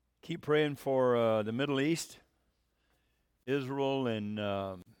keep praying for the Middle East, Israel, and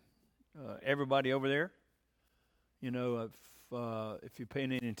everybody over there. You know, if you're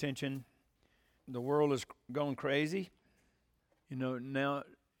paying any attention, the world is going crazy. You know, now,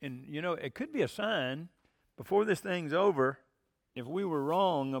 and you know, it could be a sign before this thing's over. If we were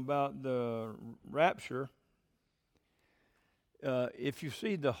wrong about the rapture, if you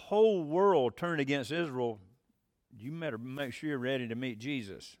see the whole world turn against Israel, you better make sure you're ready to meet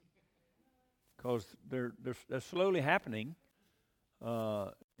Jesus, because they're slowly happening,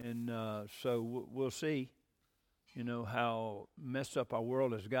 and so we'll see, you know, how messed up our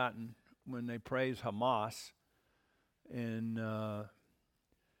world has gotten when they praise Hamas, and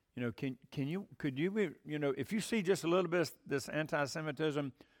you know, could you be, you know, if you see just a little bit of this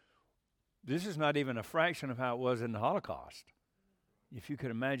anti-Semitism, this is not even a fraction of how it was in the Holocaust. If you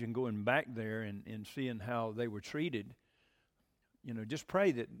could imagine going back there and seeing how they were treated, you know, just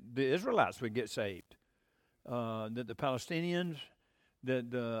pray that the Israelites would get saved, that the Palestinians,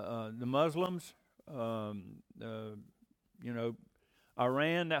 that the Muslims, you know,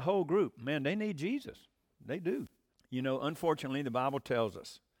 Iran, that whole group, man, they need Jesus. They do. You know, unfortunately, the Bible tells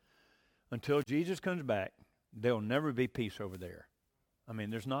us until Jesus comes back, there'll never be peace over there. I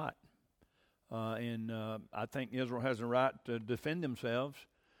mean, there's not. And I think Israel has a right to defend themselves.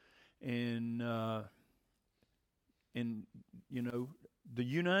 And you know, the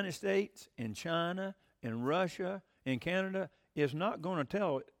United States and China and Russia and Canada is not going to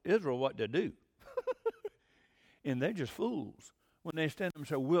tell Israel what to do. And they're just fools when they stand up and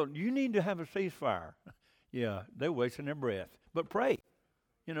say, well, you need to have a ceasefire. Yeah, they're wasting their breath. But pray,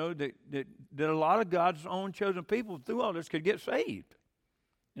 you know, that a lot of God's own chosen people through all this could get saved.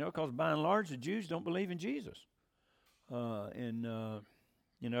 You know, because by and large, the Jews don't believe in Jesus. You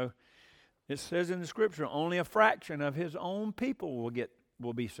know, it says in the Scripture, only a fraction of his own people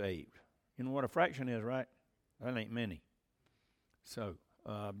will be saved. You know what a fraction is, right? That ain't many. So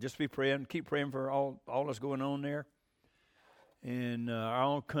just be praying, keep praying for all that's going on there. In our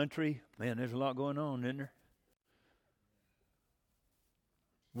own country, man, there's a lot going on, isn't there?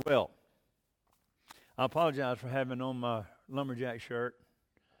 Well, I apologize for having on my lumberjack shirt.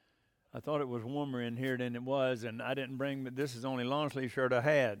 I thought it was warmer in here than it was, and I didn't bring, but this is the only long sleeve shirt I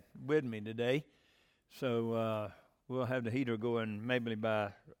had with me today. So we'll have the heater going maybe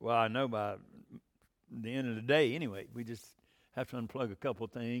by the end of the day anyway. We just have to unplug a couple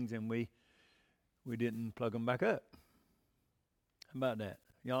things, and we didn't plug them back up. How about that?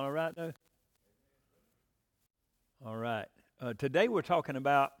 Y'all all right, though? All right. Today we're talking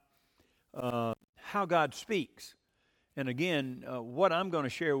about how God speaks. And again, what I'm going to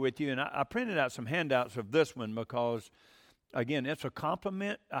share with you, and I printed out some handouts of this one because, again, it's a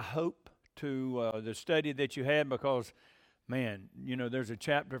compliment, I hope, to the study that you had, because, man, you know, there's a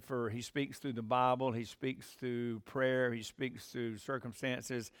chapter for he speaks through the Bible, he speaks through prayer, he speaks through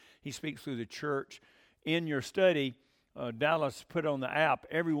circumstances, he speaks through the church. In your study, Dallas put on the app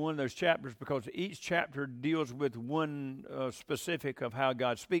every one of those chapters, because each chapter deals with one specific of how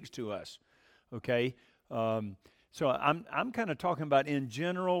God speaks to us, okay? So I'm kind of talking about in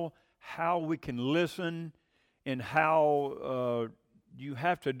general how we can listen, and how you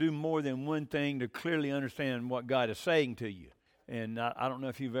have to do more than one thing to clearly understand what God is saying to you. And I don't know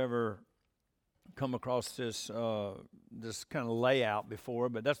if you've ever come across this kind of layout before,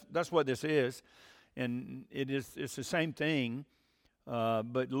 but that's what this is, and it's the same thing,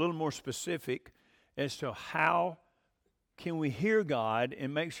 but a little more specific as to how can we hear God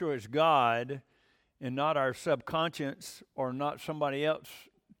and make sure it's God and not our subconscious or not somebody else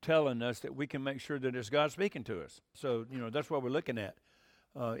telling us, that we can make sure that it's God speaking to us. So, you know, that's what we're looking at.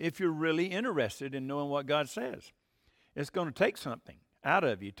 If you're really interested in knowing what God says, it's going to take something out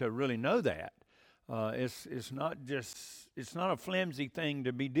of you to really know that. It's not a flimsy thing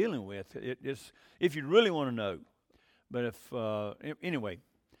to be dealing with. It's if you really want to know. But anyway,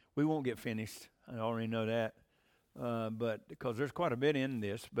 we won't get finished. I already know that. But because there's quite a bit in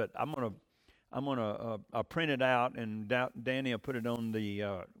this, but I'm gonna print it out, and Danny will put it on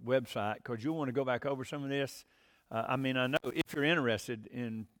the website, because you'll want to go back over some of this. I mean, I know if you're interested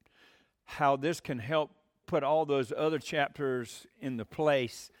in how this can help put all those other chapters in the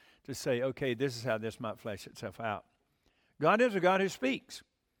place to say, okay, this is how this might flesh itself out. God is a God who speaks.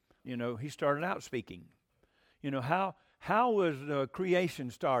 You know, he started out speaking. You know, how was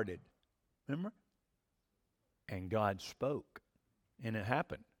creation started? Remember? And God spoke, and it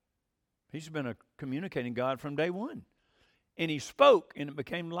happened. He's been a communicating God from day one. And he spoke, and it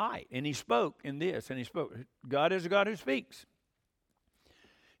became light. And he spoke in this, and he spoke. God is a God who speaks.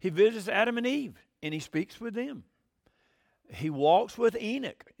 He visits Adam and Eve, and he speaks with them. he walks with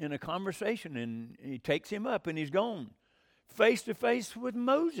Enoch in a conversation, and he takes him up, and he's gone face to face with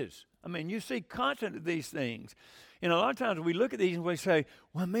Moses. I mean, you see constant these things. And a lot of times we look at these and we say,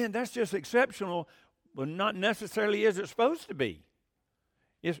 well, man, that's just exceptional. Well, not necessarily is it supposed to be.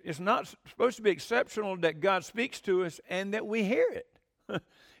 It's not supposed to be exceptional that God speaks to us and that we hear it.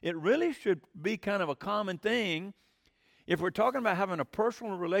 It really should be kind of a common thing. If we're talking about having a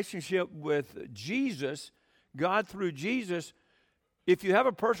personal relationship with Jesus, God through Jesus, if you have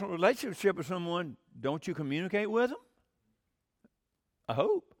a personal relationship with someone, don't you communicate with them? I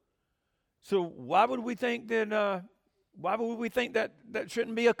hope. So why would we think that? Why would we think that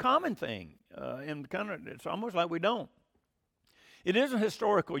shouldn't be a common thing? And kind of, it's almost like we don't. It is a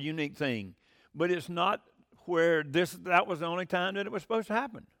historical, unique thing, but it's not where that was the only time that it was supposed to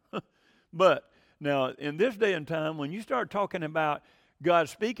happen. But now, in this day and time, when you start talking about God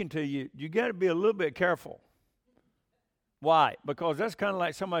speaking to you, you got to be a little bit careful. Why? Because that's kind of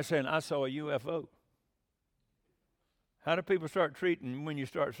like somebody saying, I saw a UFO. How do people start treating when you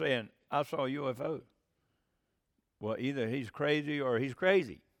start saying, I saw a UFO? Well, either he's crazy or he's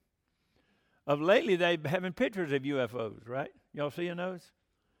crazy. Of lately, they've been having pictures of UFOs, right? Y'all seeing those?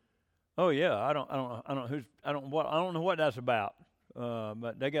 Oh yeah, I don't know what that's about.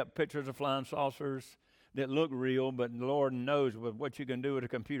 But they got pictures of flying saucers that look real, but the Lord knows with what you can do with a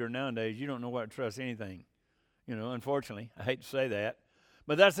computer nowadays, you don't know what to trust anything. Unfortunately, I hate to say that,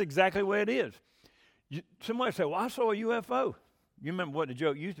 but that's exactly the way it is. Somebody say, well, I saw a UFO. You remember what the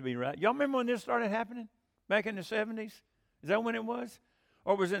joke used to be, right? Y'all remember when this started happening? Back in the 70s? Is that when it was?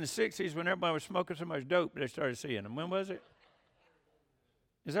 Or it was in the 60s when everybody was smoking so much dope they started seeing them? When was it?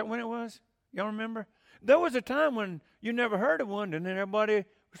 Is that when it was? Y'all remember? There was a time when you never heard of one, and then everybody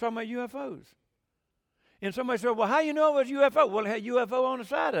was talking about UFOs. And somebody said, well, how you know it was UFO? Well, it had UFO on the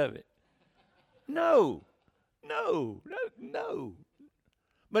side of it. No.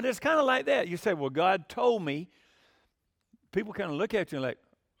 But it's kind of like that. You say, well, God told me. People kind of look at you like,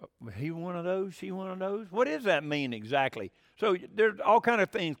 he one of those, she one of those. What does that mean exactly? So there's all kind of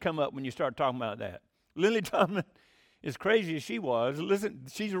things come up when you start talking about that. Lily Tomlin, as crazy as she was, listen,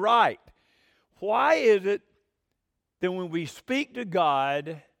 she's right. Why is it that when we speak to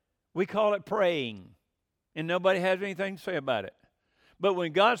God, we call it praying, and nobody has anything to say about it? But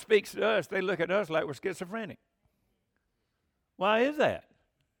when God speaks to us, they look at us like we're schizophrenic. Why is that?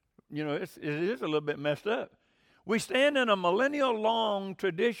 It is a little bit messed up. We stand in a millennial-long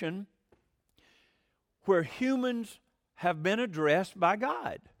tradition where humans have been addressed by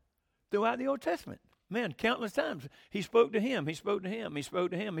God throughout the Old Testament. Man, countless times. He spoke to him, he spoke to him, he spoke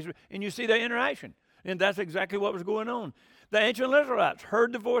to him. And you see the interaction. And that's exactly what was going on. The ancient Israelites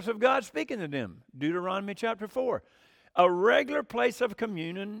heard the voice of God speaking to them. Deuteronomy chapter 4. A regular place of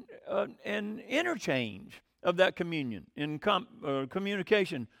communion and interchange of that communion and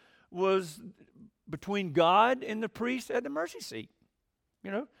communication was between God and the priest at the mercy seat.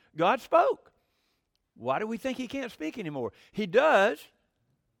 God spoke. Why do we think he can't speak anymore? He does.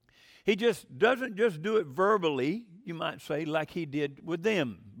 He just doesn't just do it verbally, you might say, like he did with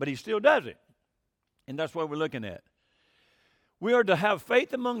them, but he still does it. And that's what we're looking at. We are to have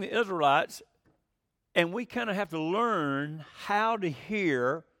faith among the Israelites, and we kind of have to learn how to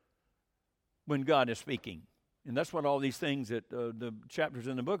hear when God is speaking. And that's what all these things that the chapters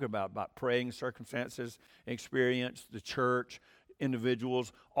in the book are about praying, circumstances, experience, the church,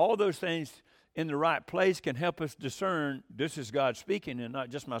 individuals, all those things in the right place can help us discern this is God speaking and not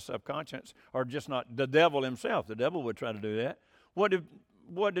just my subconscious or just not the devil himself. The devil would try to do that. What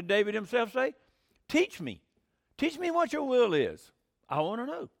did David himself say? Teach me. Teach me what your will is. I want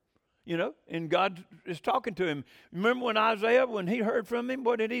to know. And God is talking to him. Remember when Isaiah, when he heard from him,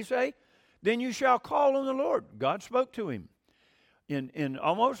 what did he say? Then you shall call on the Lord. God spoke to him. And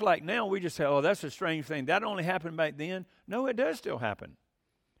almost like now we just say, oh, that's a strange thing. That only happened back then. No, it does still happen.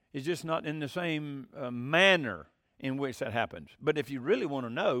 It's just not in the same manner in which that happens. But if you really want to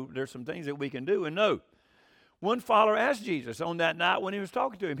know, there's some things that we can do and know. One follower asked Jesus on that night when he was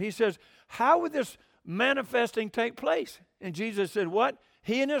talking to him. He says, how would this manifesting take place? And Jesus said, what?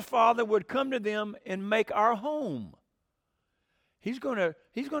 He and his Father would come to them and make our home. He's going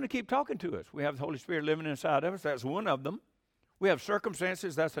to keep talking to us. We have the Holy Spirit living inside of us. That's one of them. We have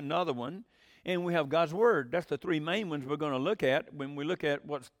circumstances. That's another one. And we have God's Word. That's the three main ones we're going to look at when we look at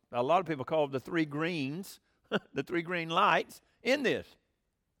what a lot of people call the three greens, the three green lights in this.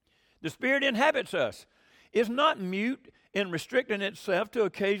 The Spirit inhabits us. It's not mute and restricting itself to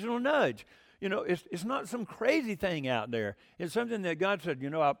occasional nudge. It's not some crazy thing out there. It's something that God said,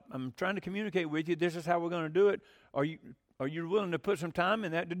 I'm trying to communicate with you. This is how we're going to do it. Are you willing to put some time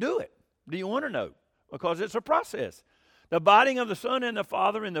in that to do it? Do you want to know? Because it's a process. The abiding of the Son and the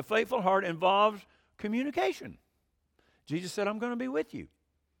Father in the faithful heart involves communication. Jesus said, I'm going to be with you.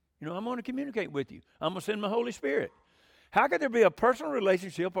 I'm going to communicate with you. I'm going to send my Holy Spirit. How could there be a personal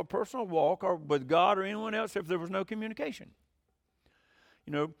relationship, a personal walk or with God or anyone else if there was no communication?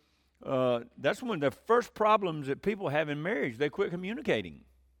 That's one of the first problems that people have in marriage. They quit communicating.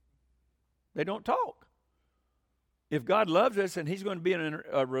 They don't talk. If God loves us and he's going to be in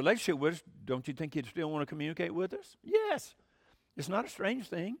a relationship with us, don't you think he'd still want to communicate with us? Yes. It's not a strange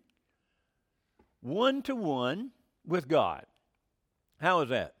thing. One-to-one with God. How is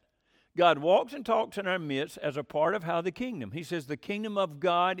that? God walks and talks in our midst as a part of how the kingdom. He says the kingdom of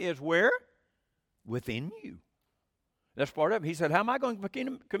God is where? Within you. That's part of it. He said, how am I going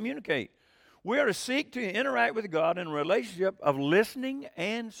to communicate? We are to seek to interact with God in a relationship of listening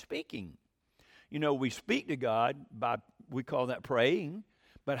and speaking. We speak to God we call that praying,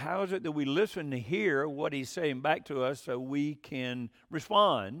 but how is it that we listen to hear what he's saying back to us so we can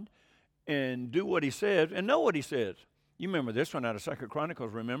respond and do what he says and know what he says? You remember this one out of 2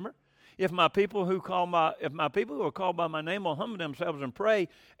 Chronicles, remember? If my people who are called by my name will humble themselves and pray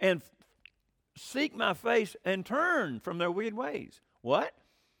and seek my face and turn from their wicked ways. What?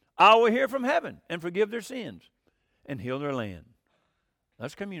 I will hear from heaven and forgive their sins and heal their land.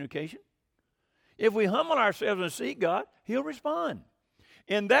 That's communication. If we humble ourselves and seek God, he'll respond.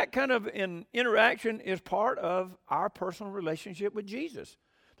 And that kind of interaction is part of our personal relationship with Jesus.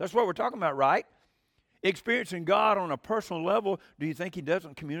 That's what we're talking about, right? Experiencing God on a personal level. Do you think he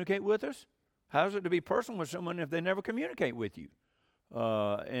doesn't communicate with us? How is it to be personal with someone if they never communicate with you?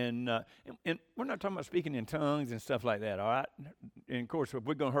 And we're not talking about speaking in tongues and stuff like that, all right? And, of course,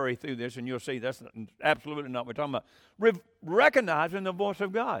 we're going to hurry through this, and you'll see that's absolutely not what we're talking about. Recognizing the voice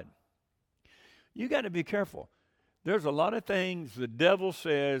of God. You got to be careful. There's a lot of things the devil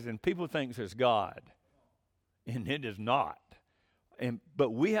says, and people think it's God, and it is not. But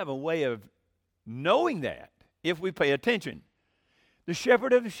we have a way of knowing that if we pay attention. The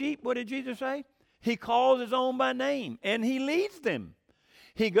shepherd of the sheep, what did Jesus say? He calls his own by name, and he leads them.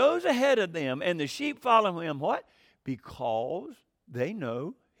 He goes ahead of them, and the sheep follow him. What? Because they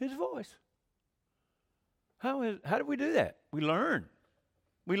know his voice. How do we do that? We learn.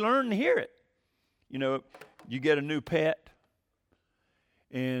 We learn to hear it. You get a new pet,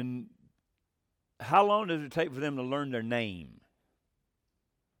 and how long does it take for them to learn their name?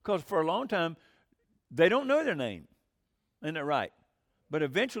 Because for a long time, they don't know their name. Isn't that right? But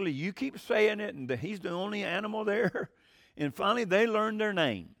eventually, you keep saying it, and he's the only animal there, and finally, they learn their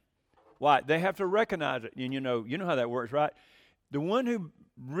name. Why? They have to recognize it, and you know how that works, right? The one who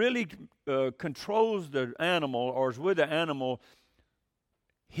really controls the animal or is with the animal,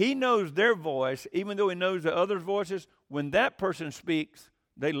 he knows their voice, even though he knows the other's voices. When that person speaks,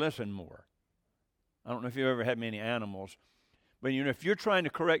 they listen more. I don't know if you've ever had many animals, but if you're trying to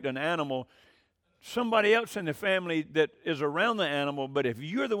correct an animal, somebody else in the family that is around the animal, but if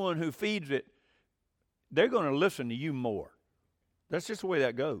you're the one who feeds it, they're going to listen to you more. That's just the way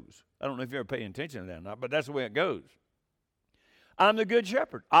that goes. I don't know if you're ever paying attention to that or not, but that's the way it goes. I'm the good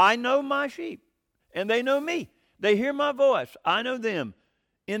shepherd. I know my sheep, and they know me. They hear my voice. I know them,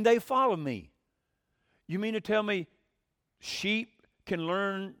 and they follow me. You mean to tell me sheep can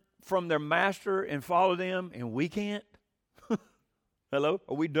learn from their master and follow them, and we can't? Hello?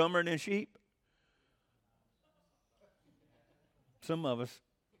 Are we dumber than sheep? Some of us.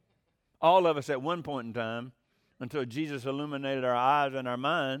 All of us at one point in time, until Jesus illuminated our eyes and our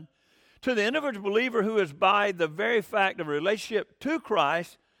mind. To the individual believer who is by the very fact of a relationship to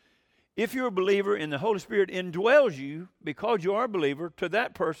Christ, if you're a believer and the Holy Spirit indwells you because you are a believer, to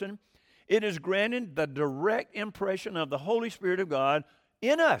that person, it is granted the direct impression of the Holy Spirit of God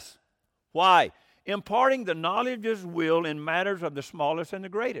in us. Why? Imparting the knowledge of His will in matters of the smallest and the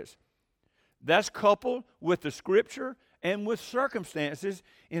greatest. That's coupled with the Scripture and with circumstances.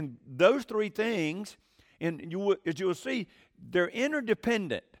 In those three things, and as you'll see, they're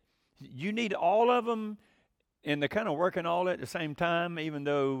interdependent. You need all of them, and they're kind of working all at the same time, even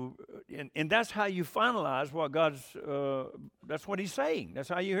though, and that's how you finalize what that's what He's saying. That's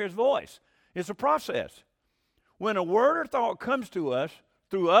how you hear His voice. It's a process. When a word or thought comes to us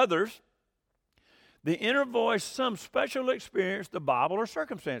through others, the inner voice, some special experience, the Bible, or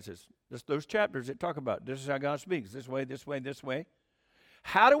circumstances. That's those chapters that talk about this is how God speaks, this way, this way, this way.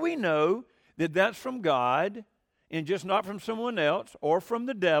 How do we know that that's from God and just not from someone else or from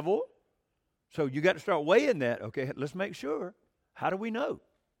the devil? So you got to start weighing that. Okay, let's make sure. How do we know?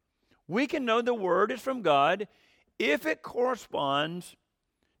 We can know the word is from God if it corresponds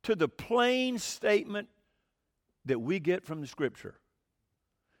to the plain statement that we get from the Scripture.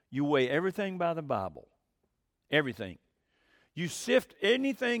 You weigh everything by the Bible. Everything. You sift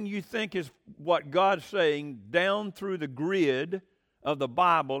anything you think is what God's saying down through the grid of the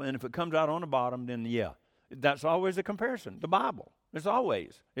Bible, and if it comes out on the bottom, then yeah. That's always a comparison. The Bible. It's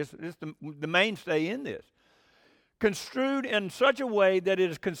always. It's the mainstay in this. Construed in such a way that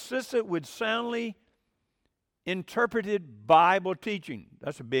it is consistent with soundly interpreted Bible teaching.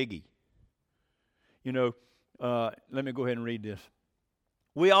 That's a biggie. You know, let me go ahead and read this.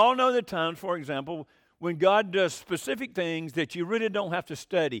 We all know the times, for example, when God does specific things that you really don't have to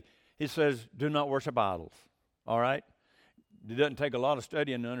study. He says, do not worship idols. All right? It doesn't take a lot of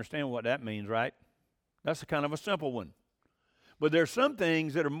studying to understand what that means, right? That's a kind of a simple one. But there's some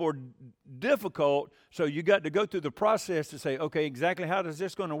things that are more difficult, so you got to go through the process to say, okay, exactly how is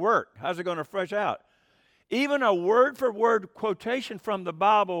this going to work? How's it going to fresh out? Even a word-for-word quotation from the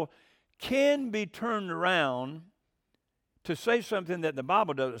Bible can be turned around to say something that the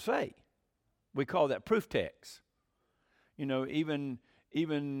Bible doesn't say. We call that proof text. You know, even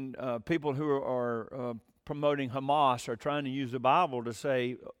people who are promoting Hamas are trying to use the Bible to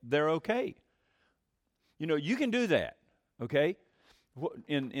say they're okay. You know, you can do that, okay?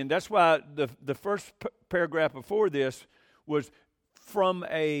 And that's why the first paragraph before this was from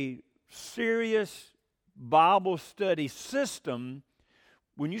a serious Bible study system.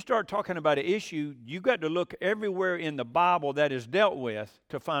 When you start talking about an issue, you've got to look everywhere in the Bible that is dealt with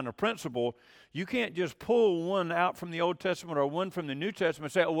to find a principle. You can't just pull one out from the Old Testament or one from the New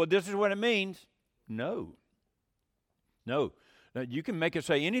Testament and say, oh, well, this is what it means. No. Now, you can make it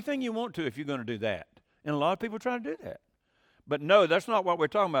say anything you want to if you're going to do that. And a lot of people try to do that. But no, that's not what we're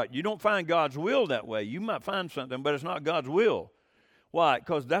talking about. You don't find God's will that way. You might find something, but it's not God's will. Why?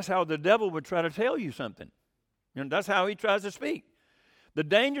 Because that's how the devil would try to tell you something. You know, that's how he tries to speak. The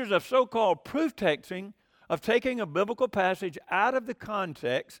dangers of so-called proof texting, of taking a biblical passage out of the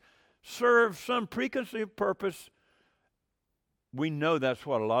context, serve some preconceived purpose. We know that's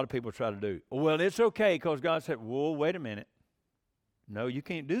what a lot of people try to do. Well, it's okay because God said, whoa, wait a minute. No, you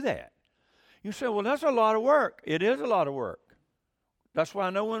can't do that. You say, well, that's a lot of work. It is a lot of work. That's why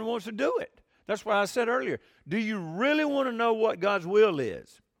no one wants to do it. That's why I said earlier, do you really want to know what God's will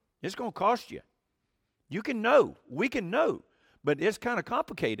is? It's going to cost you. You can know. We can know. But it's kind of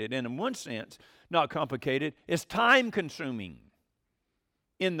complicated, and in one sense, not complicated. It's time-consuming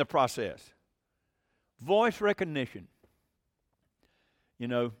in the process. Voice recognition. You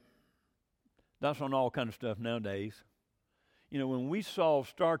know, that's on all kind of stuff nowadays. You know, when we saw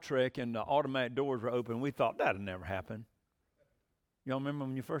Star Trek and the automatic doors were open, we thought that'd never happen. Y'all remember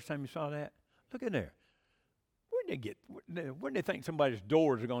when you first time you saw that? Look at there. Where did they think somebody's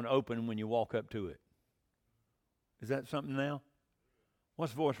doors are going to open when you walk up to it? Is that something now?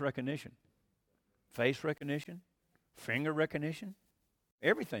 What's voice recognition? Face recognition? Finger recognition?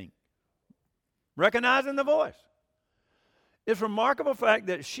 Everything. Recognizing the voice. It's a remarkable fact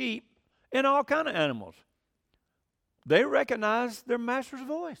that sheep and all kind of animals, they recognize their master's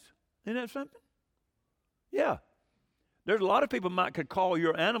voice. Isn't that something? Yeah. There's a lot of people could call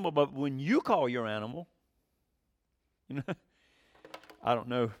your animal, but when you call your animal, you know, I don't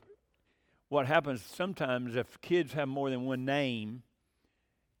know what happens sometimes if kids have more than one name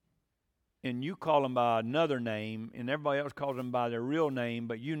and you call them by another name and everybody else calls them by their real name,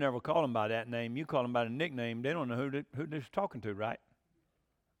 but you never call them by that name. You call them by the nickname. They don't know who they're talking to, right?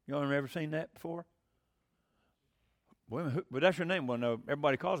 You all ever seen that before? Well, but that's your name. Well, no,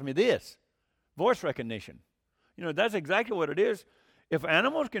 everybody calls me this. Voice recognition. You know, that's exactly what it is. If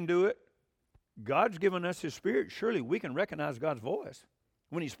animals can do it, God's given us His Spirit. Surely we can recognize God's voice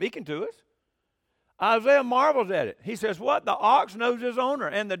when He's speaking to us. Isaiah marvels at it. He says, what? The ox knows his owner,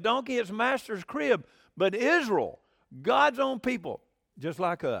 and the donkey its master's crib. But Israel, God's own people, just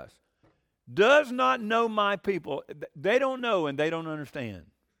like us, does not know my people. They don't know and they don't understand.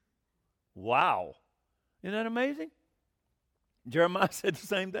 Wow. Isn't that amazing? Jeremiah said the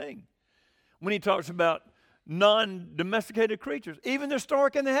same thing when he talks about non-domesticated creatures. Even the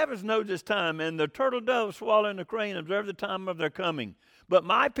stork in the heavens knows its time, and the turtle dove swallowing the crane observe the time of their coming. But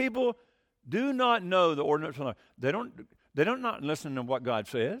my people do not know the ordinance of the Lord. They don't not listen to what God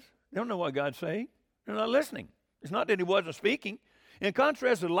says. They don't know what God's saying. They're not listening. It's not that He wasn't speaking. In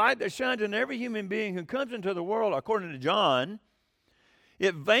contrast, the light that shines in every human being who comes into the world, according to John,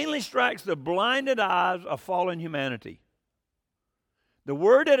 it vainly strikes the blinded eyes of fallen humanity. The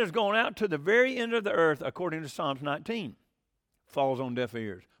word that has gone out to the very end of the earth, according to Psalms 19, falls on deaf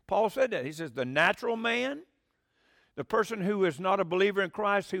ears. Paul said that. He says the natural man, the person who is not a believer in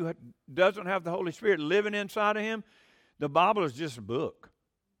Christ, who doesn't have the Holy Spirit living inside of him, the Bible is just a book.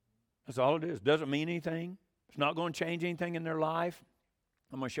 That's all it is. Doesn't mean anything. It's not going to change anything in their life.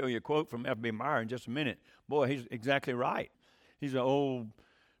 I'm going to show you a quote from F.B. Meyer in just a minute. Boy, he's exactly right. He's an old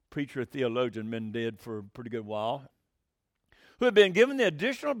preacher, theologian, been dead for a pretty good while, who had been given the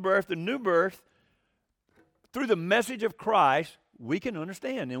additional birth, the new birth, through the message of Christ, we can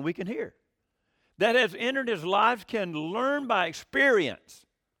understand and we can hear. That has entered his life can learn by experience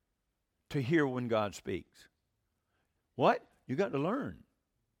to hear when God speaks. What? You got to learn.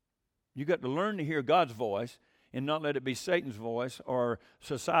 You got to learn to hear God's voice and not let it be Satan's voice or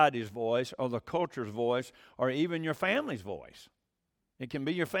society's voice or the culture's voice or even your family's voice. It can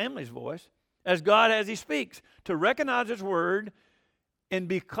be your family's voice as God as he speaks. To recognize his word and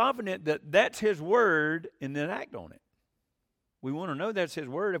be confident that that's his word and then act on it. We want to know that's his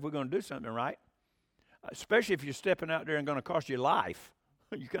word if we're going to do something right. Especially if you're stepping out there and going to cost you life.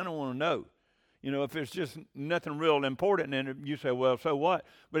 You kind of want to know. You know, if it's just nothing real important, then you say, well, so what?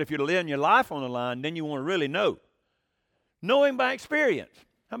 But if you're laying your life on the line, then you want to really know. Knowing by experience.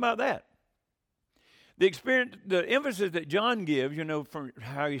 How about that? The experience, the emphasis that John gives, you know, from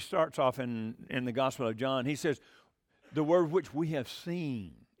how he starts off in the Gospel of John, he says, the word which we have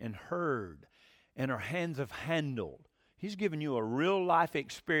seen and heard and our hands have handled. He's giving you a real life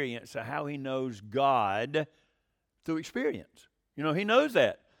experience of how he knows God through experience. You know, he knows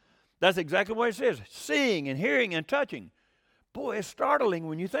that. That's exactly what it says. Seeing and hearing and touching. Boy, it's startling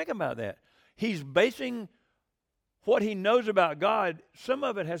when you think about that. He's basing what he knows about God, some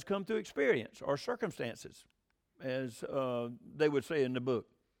of it has come through experience or circumstances, as they would say in the book.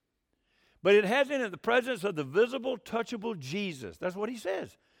 But it has in it the presence of the visible, touchable Jesus. That's what he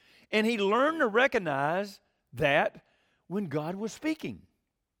says. And he learned to recognize that when God was speaking.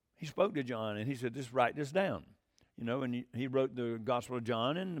 He spoke to John and he said, just write this down. You know, and he wrote the Gospel of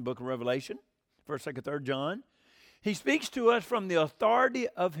John and the book of Revelation, 1st, 2nd, 3rd John. He speaks to us from the authority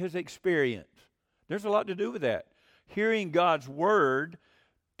of his experience. There's a lot to do with that. Hearing God's word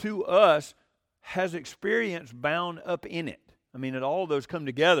to us has experience bound up in it. I mean, all those come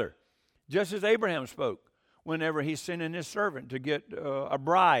together. Just as Abraham spoke whenever he's sending his servant to get a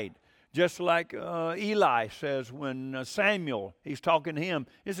bride. Just like Eli says when Samuel, he's talking to him.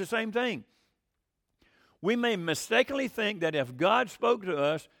 It's the same thing. We may mistakenly think that if God spoke to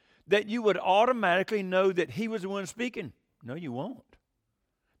us, that you would automatically know that he was the one speaking. No, you won't.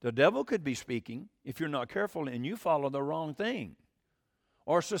 The devil could be speaking if you're not careful and you follow the wrong thing.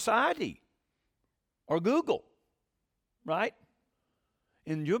 Or society. Or Google. Right?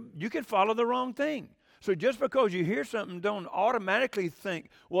 And you can follow the wrong thing. So just because you hear something, don't automatically think,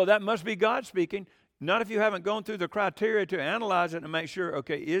 well, that must be God speaking. Not if you haven't gone through the criteria to analyze it and make sure,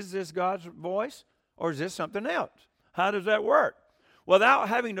 okay, is this God's voice or is this something else? How does that work? Without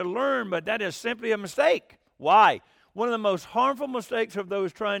having to learn, but that is simply a mistake. Why? One of the most harmful mistakes of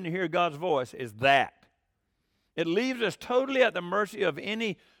those trying to hear God's voice is that. It leaves us totally at the mercy of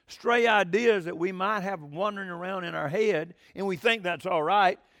any stray ideas that we might have wandering around in our head, and we think that's all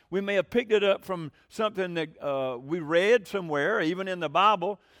right. We may have picked it up from something that we read somewhere, even in the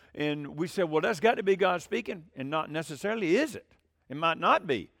Bible, and we said, well, that's got to be God speaking, and not necessarily is it. It might not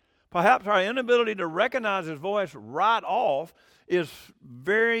be. Perhaps our inability to recognize his voice right off is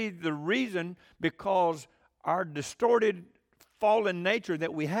the reason because our distorted, fallen nature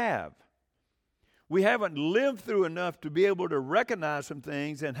that we have. We haven't lived through enough to be able to recognize some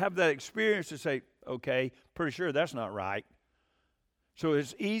things and have that experience to say, okay, pretty sure that's not right. So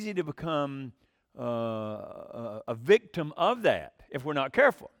it's easy to become a victim of that if we're not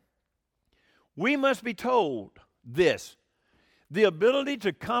careful. We must be told this. The ability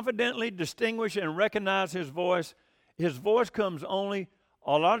to confidently distinguish and recognize his voice comes only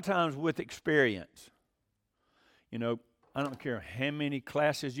a lot of times with experience. You know, I don't care how many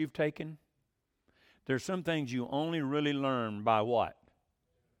classes you've taken. There's some things you only really learn by what?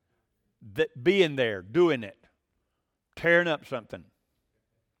 That being there, doing it, tearing up something,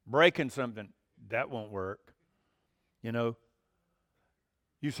 breaking something. That won't work. You know,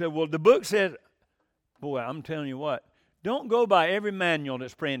 you said, well, the book says, boy, I'm telling you what, don't go by every manual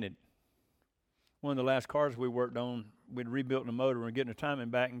that's printed. One of the last cars we worked on, we'd rebuilt the motor and we're getting the timing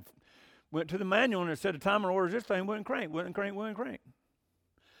back and went to the manual and it said the timer orders this thing wouldn't crank.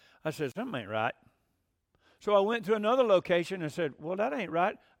 I said, something ain't right. So I went to another location and said, well, that ain't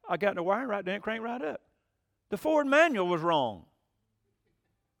right. I got the wiring right, didn't crank right up. The Ford manual was wrong.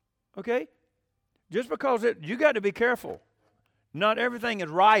 Okay? Just because you got to be careful. Not everything is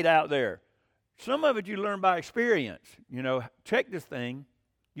right out there. Some of it you learn by experience. You know, check this thing.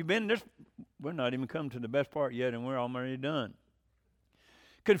 You've been this, we're not even come to the best part yet and we're already done.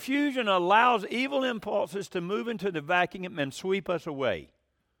 Confusion allows evil impulses to move into the vacuum and sweep us away.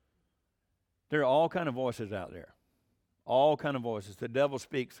 There are all kind of voices out there. All kind of voices. The devil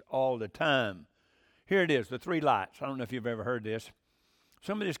speaks all the time. Here it is, the three lights. I don't know if you've ever heard this.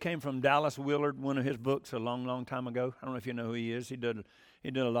 Some of this came from Dallas Willard, one of his books a long, long time ago. I don't know if you know who he is. He did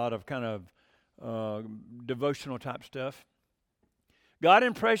a lot of kind of devotional type stuff. God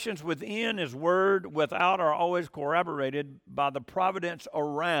impressions within His Word, without, are always corroborated by the providence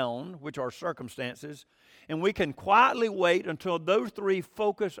around, which are circumstances, and we can quietly wait until those three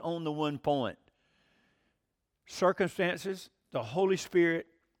focus on the one point. Circumstances, the Holy Spirit,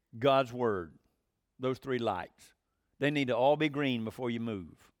 God's Word. Those three lights. They need to all be green before you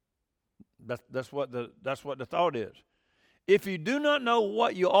move. That's what the thought is. If you do not know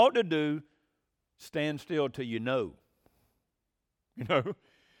what you ought to do, stand still till you know.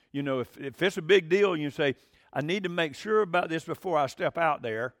 You know, if it's a big deal and you say, I need to make sure about this before I step out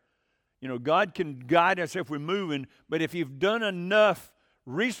there. You know, God can guide us if we're moving, but if you've done enough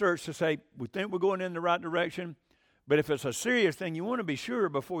research to say, we think we're going in the right direction, but if it's a serious thing, you want to be sure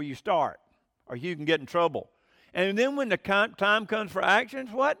before you start, or you can get in trouble. And then when the time comes for actions,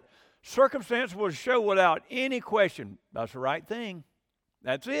 what? Circumstance will show without any question, that's the right thing.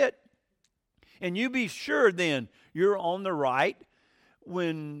 That's it. And you be sure then you're on the right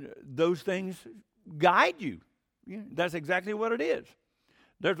when those things guide you. That's exactly what it is.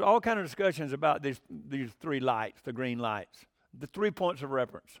 There's all kinds of discussions about these three lights, the green lights. The 3 points of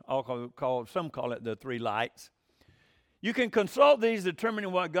reference. Some call it the three lights. You can consult these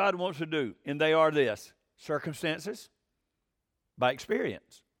determining what God wants to do, and they are this: circumstances by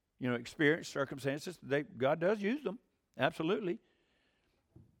experience. Experience, circumstances, God does use them, absolutely.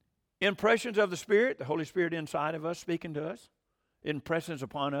 Impressions of the Spirit, the Holy Spirit inside of us speaking to us. Impressions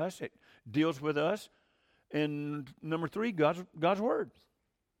upon us, it deals with us. And number 3, God's Word.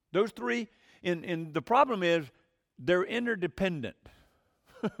 Those three, and the problem is they're interdependent.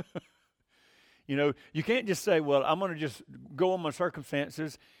 You can't just say, well, I'm going to just go on my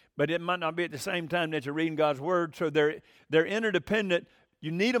circumstances, but it might not be at the same time that you're reading God's Word. So they're interdependent.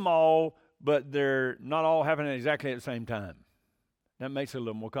 You need them all, but they're not all happening exactly at the same time. That makes it a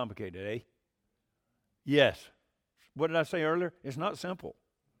little more complicated, eh? Yes. What did I say earlier? It's not simple.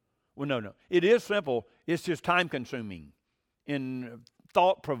 Well, no. It is simple. It's just time-consuming and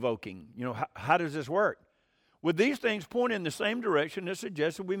thought-provoking. How does this work? With these things point in the same direction, it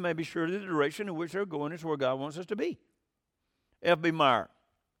suggests that we may be sure that the direction in which they're going is where God wants us to be. F.B. Meyer,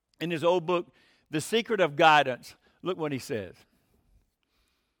 in his old book, The Secret of Guidance, look what he says.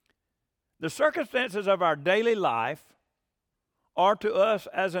 The circumstances of our daily life are to us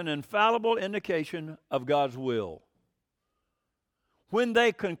as an infallible indication of God's will. When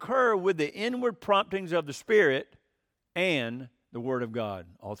they concur with the inward promptings of the Spirit and the Word of God.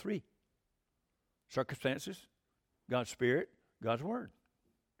 All three. Circumstances, God's Spirit, God's Word.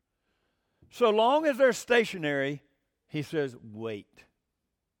 So long as they're stationary, he says, wait.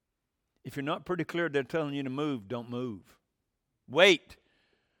 If you're not pretty clear they're telling you to move, don't move. Wait.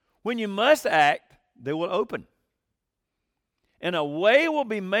 When you must act, they will open. And a way will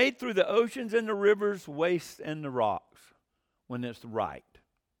be made through the oceans and the rivers, wastes and the rocks. When it's right.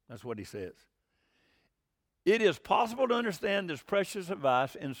 That's what he says. It is possible to understand this precious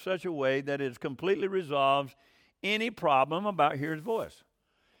advice in such a way that it completely resolves any problem about hearing His voice.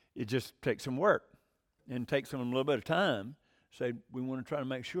 It just takes some work and takes them a little bit of time. Say, we want to try to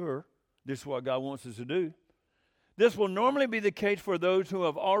make sure this is what God wants us to do. This will normally be the case for those who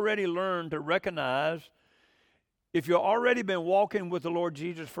have already learned to recognize. If you've already been walking with the Lord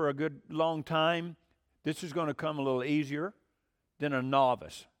Jesus for a good long time, this is going to come a little easier than a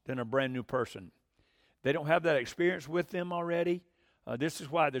novice, than a brand new person. They don't have that experience with them already. This is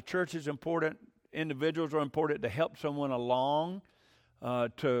why the church is important. Individuals are important to help someone along,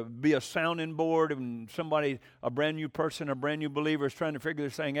 to be a sounding board. And somebody, a brand new person, a brand new believer is trying to figure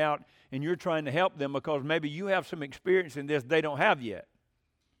this thing out, and you're trying to help them because maybe you have some experience in this they don't have yet.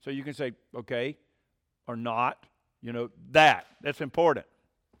 So you can say, okay, or not. That's important.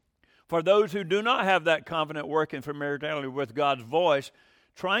 For those who do not have that confident work and familiarity with God's voice,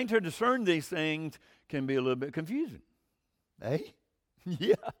 trying to discern these things can be a little bit confusing. Eh?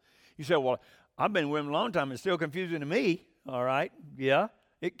 Yeah. You say, well, I've been with him a long time. It's still confusing to me. All right. Yeah,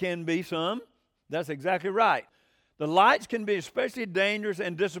 it can be some. That's exactly right. The lights can be especially dangerous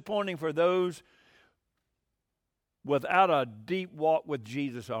and disappointing for those without a deep walk with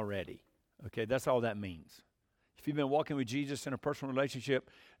Jesus already. Okay, that's all that means. If you've been walking with Jesus in a personal relationship,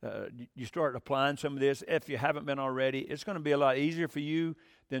 you start applying some of this. If you haven't been already, it's going to be a lot easier for you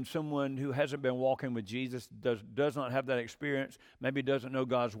than someone who hasn't been walking with Jesus, does not have that experience, maybe doesn't know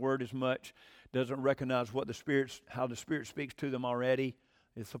God's Word as much, doesn't recognize how the Spirit speaks to them already.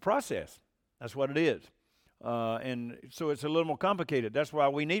 It's a process. That's what it is. And so it's a little more complicated. That's why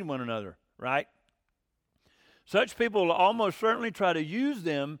we need one another, right? Such people will almost certainly try to use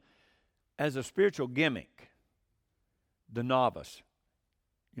them as a spiritual gimmick. The novice.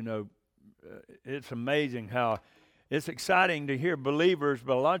 It's amazing how it's exciting to hear believers,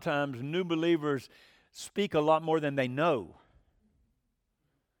 but a lot of times new believers speak a lot more than they know.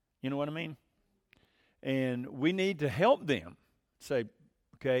 You know what I mean? And we need to help them say,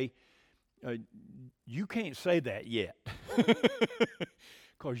 okay, you can't say that yet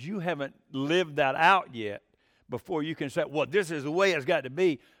because you haven't lived that out yet before you can say, well, this is the way it's got to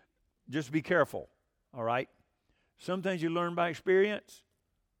be. Just be careful, all right? Some things you learn by experience,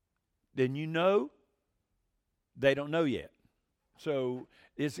 then you know, they don't know yet. So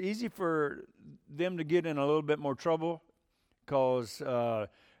it's easy for them to get in a little bit more trouble because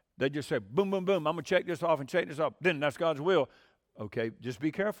they just say, boom, boom, boom, I'm going to check this off and check this off. Then that's God's will. Okay, just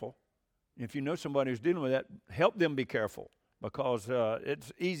be careful. If you know somebody who's dealing with that, help them be careful because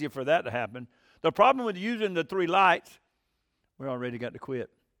it's easy for that to happen. The problem with using the 3 lights, we already got to quit.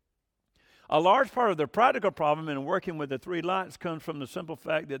 A large part of the practical problem in working with the 3 lights comes from the simple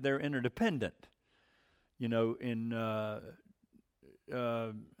fact that they're interdependent. It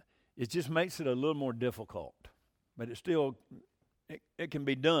just makes it a little more difficult. But it still, it can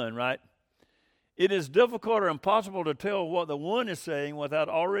be done, right? It is difficult or impossible to tell what the one is saying without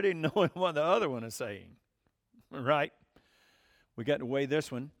already knowing what the other one is saying, right? We got to weigh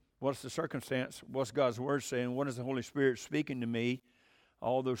this one. What's the circumstance? What's God's word saying? What is the Holy Spirit speaking to me?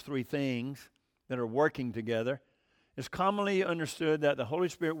 All those 3 things that are working together. It's commonly understood that the Holy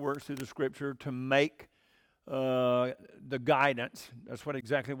Spirit works through the Scripture to make the guidance. That's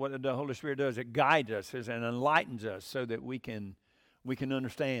exactly what the Holy Spirit does. It guides us and enlightens us so that we can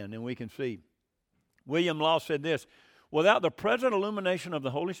understand and we can see. William Law said this: without the present illumination of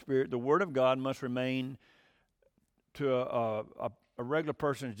the Holy Spirit, the Word of God must remain to a regular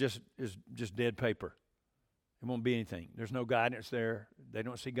person is just dead paper. It won't be anything. There's no guidance there. They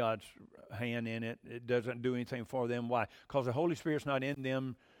don't see God's hand in it. It doesn't do anything for them. Why? Because the Holy Spirit's not in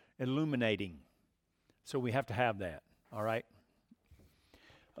them illuminating. So we have to have that, all right?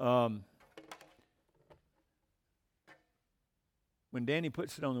 When Danny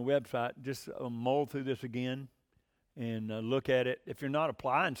puts it on the website, just mull through this again and look at it. If you're not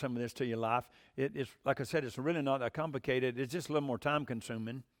applying some of this to your life, it's like I said, it's really not that complicated. It's just a little more time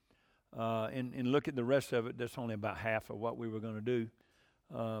consuming. And look at the rest of it. That's only about half of what we were going to do.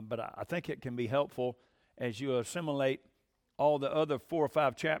 But I think it can be helpful as you assimilate all the other 4 or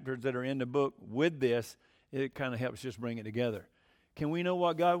 5 chapters that are in the book with this. It kind of helps just bring it together. Can we know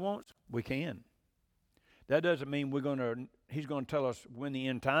what God wants? We can. That doesn't mean He's going to tell us when the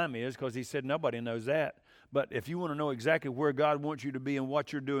end time is, because He said nobody knows that. But if you want to know exactly where God wants you to be and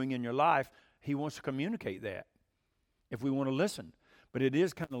what you're doing in your life, He wants to communicate that if we want to listen. But it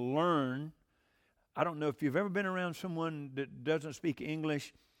is kind of learn. I don't know if you've ever been around someone that doesn't speak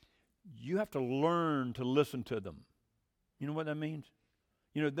English. You have to learn to listen to them. You know what that means?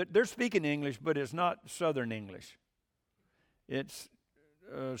 They're speaking English, but it's not Southern English. It's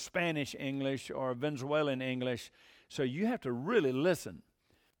Spanish English or Venezuelan English. So you have to really listen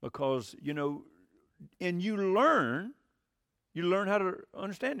because, and you learn how to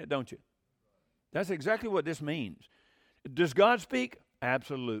understand it, don't you? That's exactly what this means. Does God speak?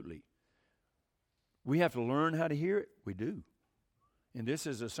 Absolutely. We have to learn how to hear it? We do. And this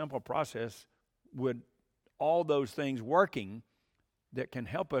is a simple process with all those things working that can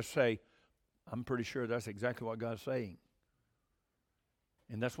help us say, I'm pretty sure that's exactly what God's saying.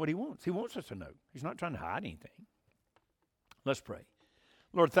 And that's what He wants. He wants us to know. He's not trying to hide anything. Let's pray.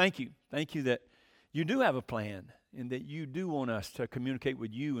 Lord, thank you. Thank you that you do have a plan and that you do want us to communicate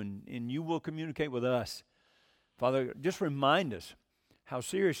with you and you will communicate with us. Father, just remind us how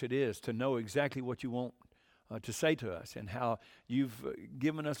serious it is to know exactly what you want to say to us and how you've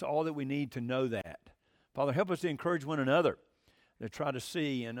given us all that we need to know that. Father, help us to encourage one another to try to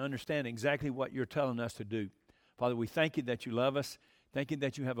see and understand exactly what you're telling us to do. Father, we thank you that you love us. Thank you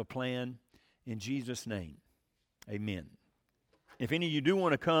that you have a plan. In Jesus' name, amen. If any of you do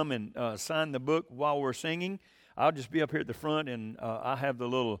want to come and sign the book while we're singing, I'll just be up here at the front, and I have the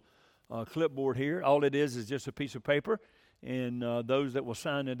little clipboard here. All it is just a piece of paper, and those that will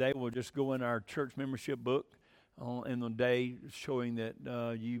sign today will just go in our church membership book in the day showing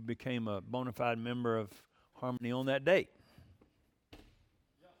that you became a bona fide member of Harmony on that day.